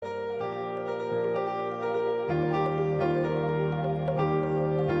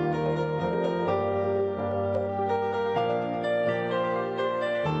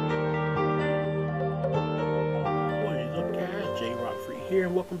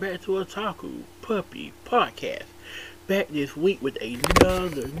back to Otaku Puppy Podcast. Back this week with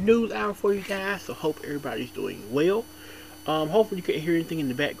another news hour for you guys. So hope everybody's doing well. Hopefully you can't hear anything in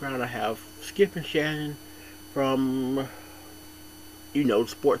the background. I have Skip and Shannon from the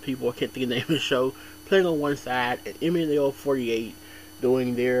sports people. I can't think of the name of the show. Playing on one side, and MNL 48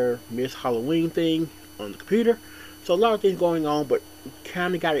 doing their Miss Halloween thing on the computer. So a lot of things going on, but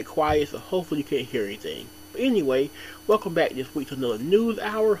kind of got it quiet. So hopefully you can't hear anything. But anyway, welcome back this week to another news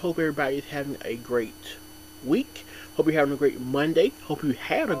hour. Hope everybody's having a great week. Hope you're having a great Monday. Hope you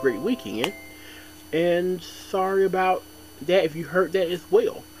had a great weekend. And sorry about that if you heard that as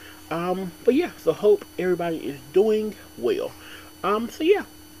well. But yeah, so hope everybody is doing well. Back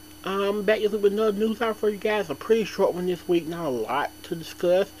this week with another news hour for you guys. A pretty short one this week, not a lot to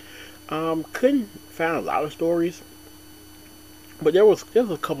discuss. Couldn't find a lot of stories. But there was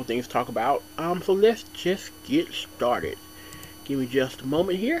a couple things to talk about. So let's just get started. Give me just a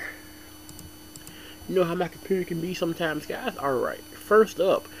moment here. You know how my computer can be sometimes, guys. Alright, first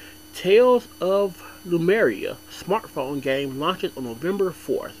up, Tales of Lumeria smartphone game launches on November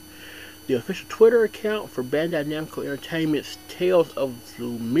 4th. The official Twitter account for Bandai Namco Entertainment's Tales of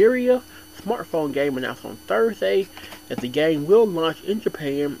Lumeria smartphone game announced on Thursday that the game will launch in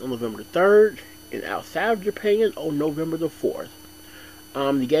Japan on November 3rd and outside of Japan on November the 4th.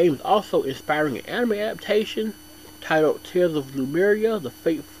 The game is also inspiring an anime adaptation titled Tales of Lumeria, The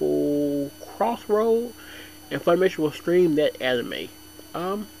Fateful Crossroad, and Funimation will stream that anime.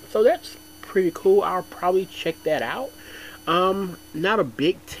 So that's pretty cool. I'll probably check that out. Not a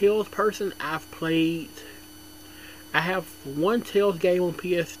big Tales person. I have one Tales game on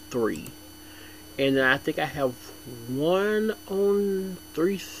PS3, and I think I have one on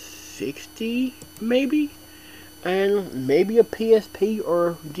 360, maybe. And maybe a PSP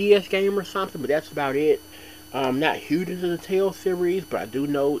or DS game or something, but that's about it. Not huge into the Tales series, but I do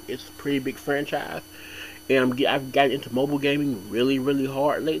know it's a pretty big franchise. And I've gotten into mobile gaming really, really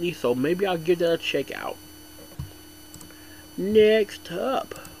hard lately, so maybe I'll give that a check out. Next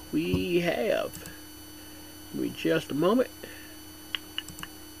up, we have... Give me just a moment.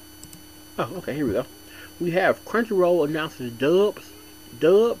 Oh, okay, here we go. We have Crunchyroll announces dubs,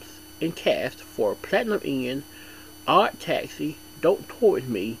 and cast for Platinum End, Odd Taxi, Don't Toy With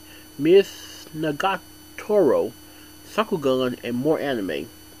Me, Miss Nagatoro, Sakugan, and more anime.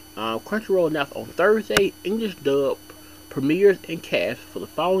 Crunchyroll announced on Thursday English dub premieres and cast for the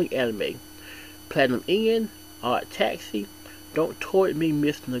following anime: Platinum End, Odd Taxi, Don't Toy With Me,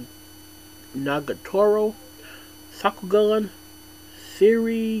 Miss Nagatoro, Sakugan,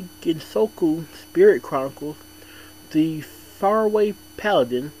 Siri Gensoku Spirit Chronicles, The Faraway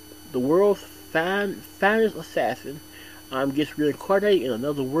Paladin, The World's Finest Assassin, gets reincarnated in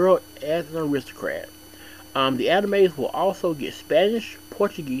another world as an aristocrat. The animes will also get Spanish,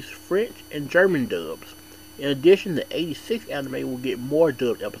 Portuguese, French, and German dubs. In addition, the 86 anime will get more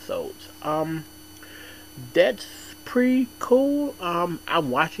dubbed episodes. That's pretty cool. I'm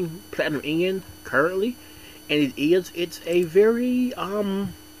watching Platinum End currently, and it's a very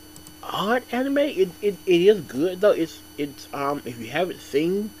odd anime. It is good though. It's if you haven't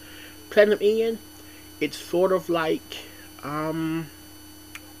seen Platinum End, it's sort of like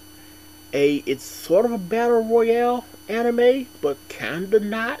it's sort of a battle royale anime, but kinda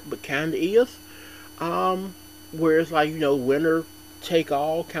not, but kinda is. Where it's like, winner take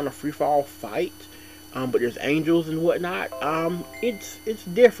all, kind of free fall fight. But there's angels and whatnot. It's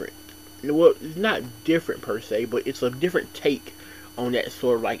different. Well, it's not different per se, but it's a different take on that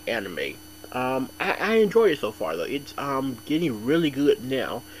sort of like anime. I enjoy it so far though. It's getting really good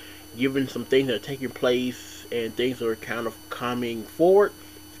now, given some things that are taking place and things that are kind of coming forward.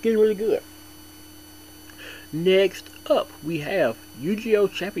 It's getting really good. Next up, we have Yu-Gi-Oh!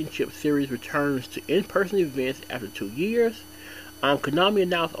 Championship Series returns to in-person events after 2 years. Konami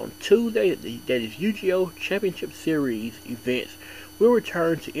announced on Tuesday that its Yu-Gi-Oh! Championship Series events will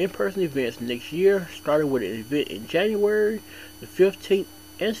return to in-person events next year, starting with an event in January the 15th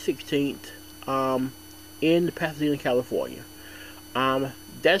and 16th in Pasadena, California.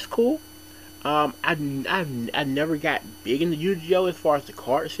 That's cool. I never got big into Yu-Gi-Oh! As far as the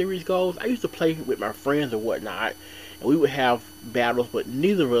card series goes. I used to play with my friends or whatnot, and we would have battles, but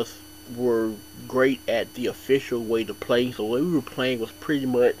neither of us were great at the official way to play. So what we were playing was pretty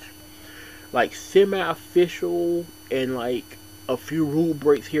much like semi-official and like a few rule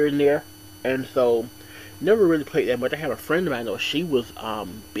breaks here and there, and so never really played that much. I had a friend of mine though. She was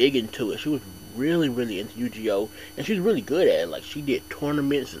big into it. She was really into Yu-Gi-Oh! And she was really good at it. Like, she did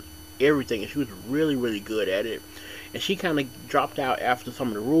tournaments and everything, and she was really good at it. And she kind of dropped out after some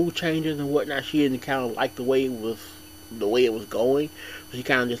of the rule changes and whatnot. She didn't kind of like the way it was the way it was going, so she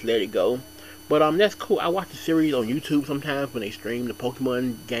kind of just let it go. But that's cool. I watch the series on YouTube sometimes when they stream the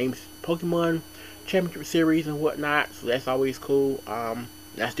Pokemon games, Pokemon Championship Series and whatnot. So that's always cool.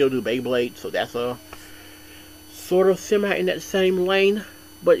 I still do Beyblade, so that's a sort of semi in that same lane.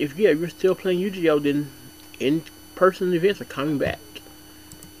 But if you're still playing Yu-Gi-Oh, then in-person events are coming back.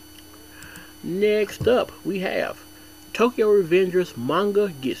 Next up, we have Tokyo Revengers manga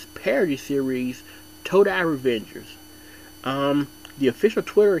gets parody series Todai Revengers. The official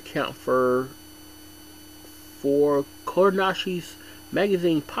Twitter account for Koronashi's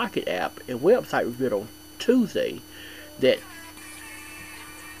magazine Pocket app and website revealed on Tuesday that.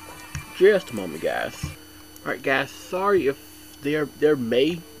 Just a moment, guys. Alright, guys, sorry if there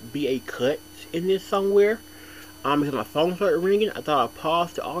may be a cut in this somewhere. Because my phone started ringing. I thought I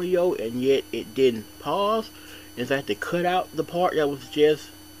paused the audio, and yet it didn't pause. And so I had to cut out the part that was just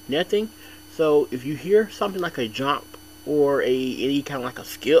nothing. So if you hear something like a jump or any kind of like a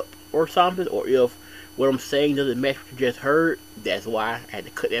skip or something, or if what I'm saying doesn't match what you just heard, that's why I had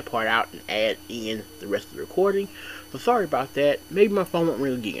to cut that part out and add in the rest of the recording. So sorry about that. Maybe my phone won't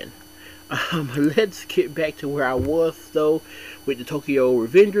ring again. Let's get back to where I was though with the Tokyo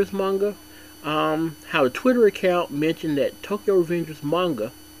Revengers manga. How the Twitter account mentioned that Tokyo Revengers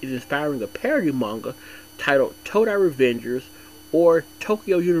manga is inspiring a parody manga titled Todai Revengers or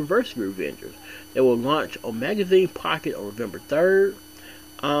Tokyo University Revengers that will launch on Magazine Pocket on November 3rd.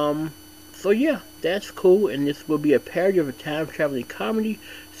 So yeah, that's cool, and this will be a parody of a time-traveling comedy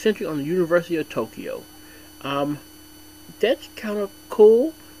centered on the University of Tokyo. That's kind of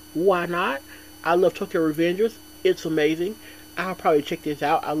cool. Why not? I love Tokyo Revengers. It's amazing. I'll probably check this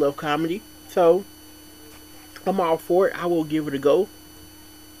out. I love comedy. So, I'm all for it. I will give it a go.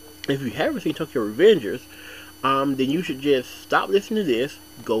 If you haven't seen Tokyo Revengers, then you should just stop listening to this,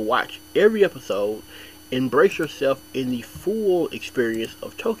 go watch every episode, embrace yourself in the full experience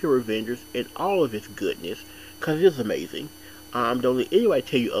of Tokyo Revengers and all of its goodness, because it is amazing. Don't let anybody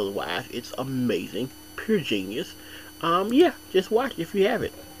tell you otherwise. It's amazing. Pure genius. Yeah, just watch it if you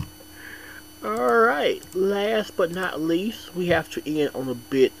haven't. Alright, last but not least, we have to end on a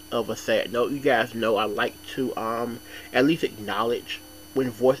bit of a sad note. You guys know I like to at least acknowledge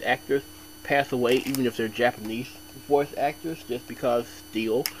when voice actors pass away, even if they're Japanese voice actors, just because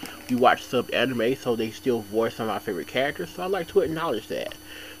still we watch sub anime, so they still voice some of my favorite characters, so I like to acknowledge that.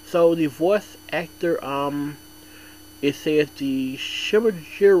 So the voice actor, it says the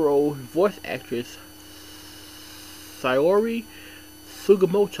Shimajiro voice actress Sayori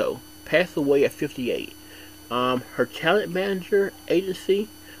Sugimoto passed away at 58. Her talent manager agency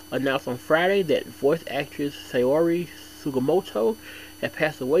announced on Friday that voice actress Sayori Sugimoto had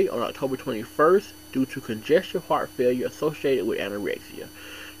passed away on October 21st due to congestive heart failure associated with anorexia.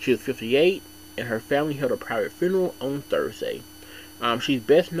 She was 58, and her family held a private funeral on Thursday. She's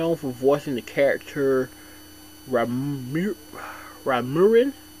best known for voicing the character Ramurin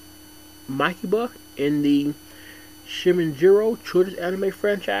Makiba in the Shimajiro children's anime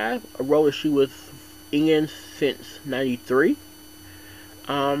franchise, a role that she was in since '93.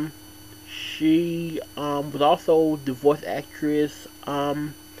 She was also the voice actress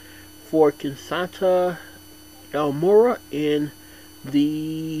for Kinsanta Elmura in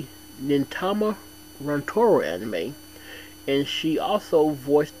the Nintama Rantoro anime, and she also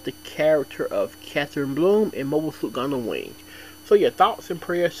voiced the character of Catherine Bloom in Mobile Suit Gundam Wing. So yeah, thoughts and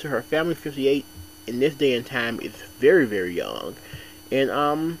prayers to her family. 58 in this day and time is very, very young,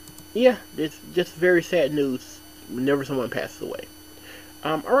 and yeah, it's just very sad news whenever someone passes away.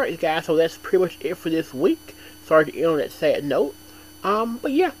 Alright guys, so that's pretty much it for this week. Sorry to end on that sad note.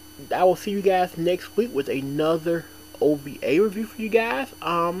 But yeah, I will see you guys next week with another OVA review for you guys.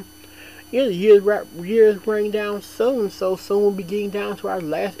 Yeah, the year's running down soon, so soon we'll be getting down to our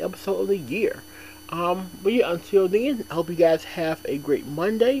last episode of the year. But yeah, until then, I hope you guys have a great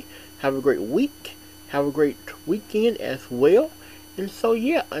Monday, have a great week, have a great weekend as well. And so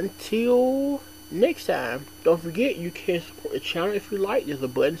yeah, until next time, don't forget you can support the channel if you like. There's a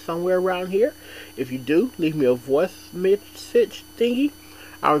button somewhere around here. If you do, leave me a voice message thingy.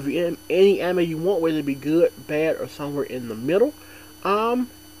 I'll review any anime you want, whether it be good, bad, or somewhere in the middle. And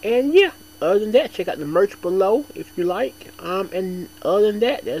yeah, other than that, check out the merch below if you like. And other than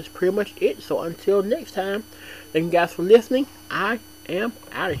that, that's pretty much it. So until next time, thank you guys for listening. I am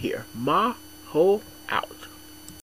out of here. Maho out.